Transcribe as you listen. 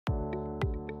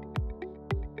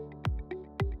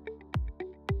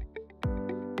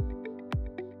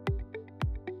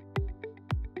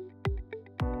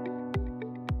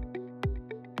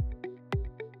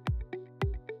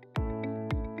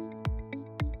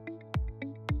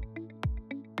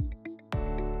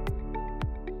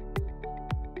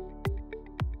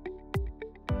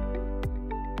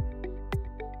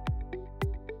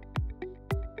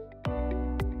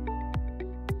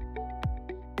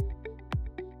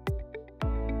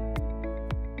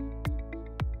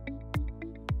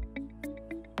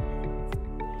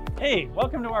Hey,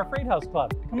 welcome to our Freight House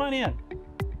Club. Come on in.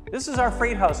 This is our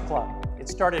Freight House Club. It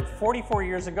started 44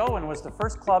 years ago and was the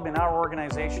first club in our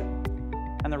organization.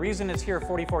 And the reason it's here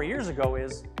 44 years ago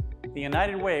is the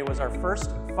United Way was our first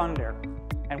funder,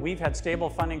 and we've had stable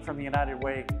funding from the United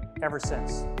Way ever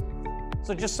since.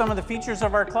 So just some of the features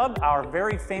of our club, our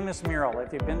very famous mural.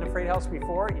 If you've been to Freight House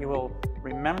before, you will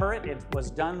remember it. It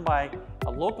was done by a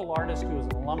local artist who is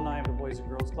an alumni of the Boys and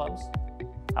Girls Clubs.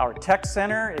 Our tech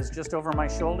center is just over my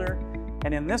shoulder,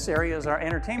 and in this area is our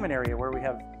entertainment area where we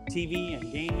have TV and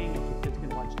gaming, if the kids can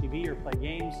watch TV or play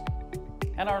games,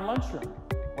 and our lunchroom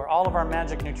where all of our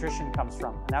magic nutrition comes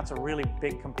from, and that's a really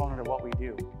big component of what we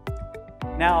do.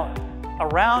 Now,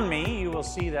 around me, you will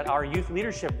see that our youth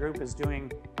leadership group is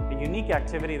doing a unique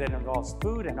activity that involves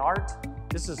food and art.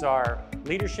 This is our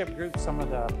leadership group, some of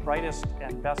the brightest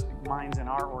and best minds in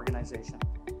our organization.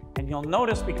 And you'll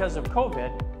notice because of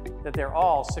COVID that they're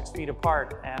all 6 feet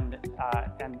apart and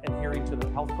adhering to the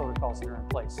health protocols that are in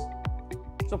place.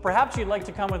 So perhaps you'd like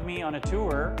to come with me on a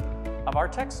tour of our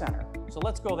tech center. So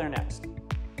let's go there next.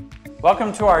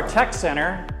 Welcome to our tech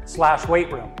center /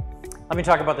 weight room. Let me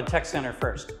talk about the tech center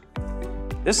first.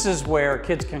 This is where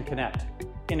kids can connect.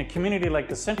 In a community like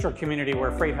the central community where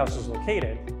Freight House is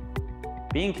located,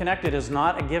 being connected is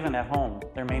not a given at home.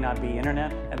 There may not be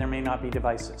internet and there may not be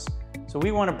devices. So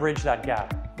we want to bridge that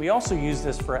gap. We also use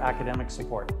this for academic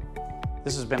support.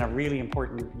 This has been a really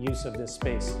important use of this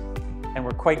space, and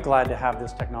we're quite glad to have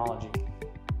this technology.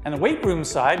 And the weight room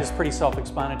side is pretty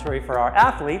self-explanatory for our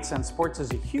athletes, and sports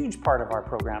is a huge part of our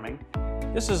programming.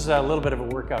 This is a little bit of a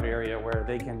workout area where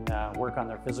they can work on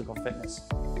their physical fitness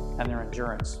and their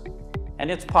endurance.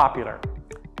 And it's popular.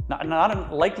 Not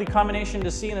a likely combination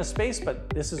to see in a space, but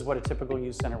this is what a typical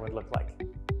youth center would look like.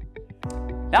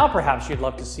 Now perhaps you'd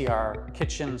love to see our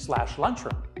kitchen /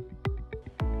 lunchroom.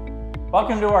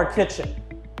 Welcome to our kitchen.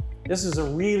 This is a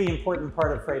really important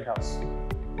part of Freight House.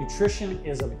 Nutrition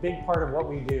is a big part of what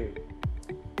we do.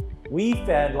 We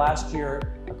fed last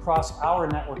year across our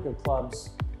network of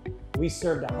clubs, we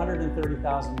served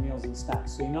 130,000 meals and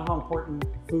snacks. So you know how important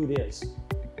food is.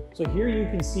 So here you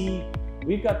can see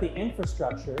we've got the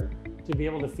infrastructure to be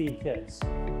able to feed kids.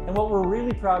 And what we're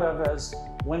really proud of is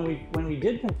when we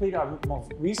did complete our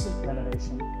most recent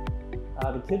renovation,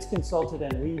 the kids consulted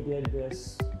and we did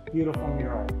this beautiful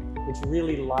mural, which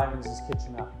really livens this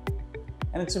kitchen up.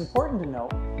 And it's important to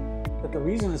note that the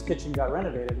reason this kitchen got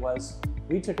renovated was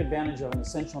we took advantage of an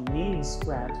essential needs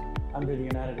grant under the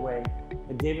United Way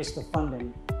that gave us the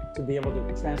funding to be able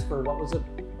to transfer what was a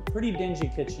pretty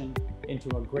dingy kitchen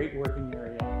into a great working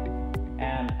area.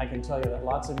 And I can tell you that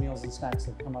lots of meals and snacks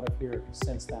have come out of here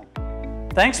since then.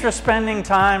 Thanks for spending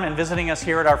time and visiting us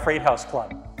here at our Freight House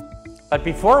Club. But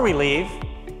before we leave,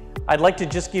 I'd like to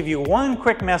just give you one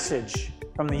quick message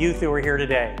from the youth who are here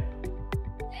today.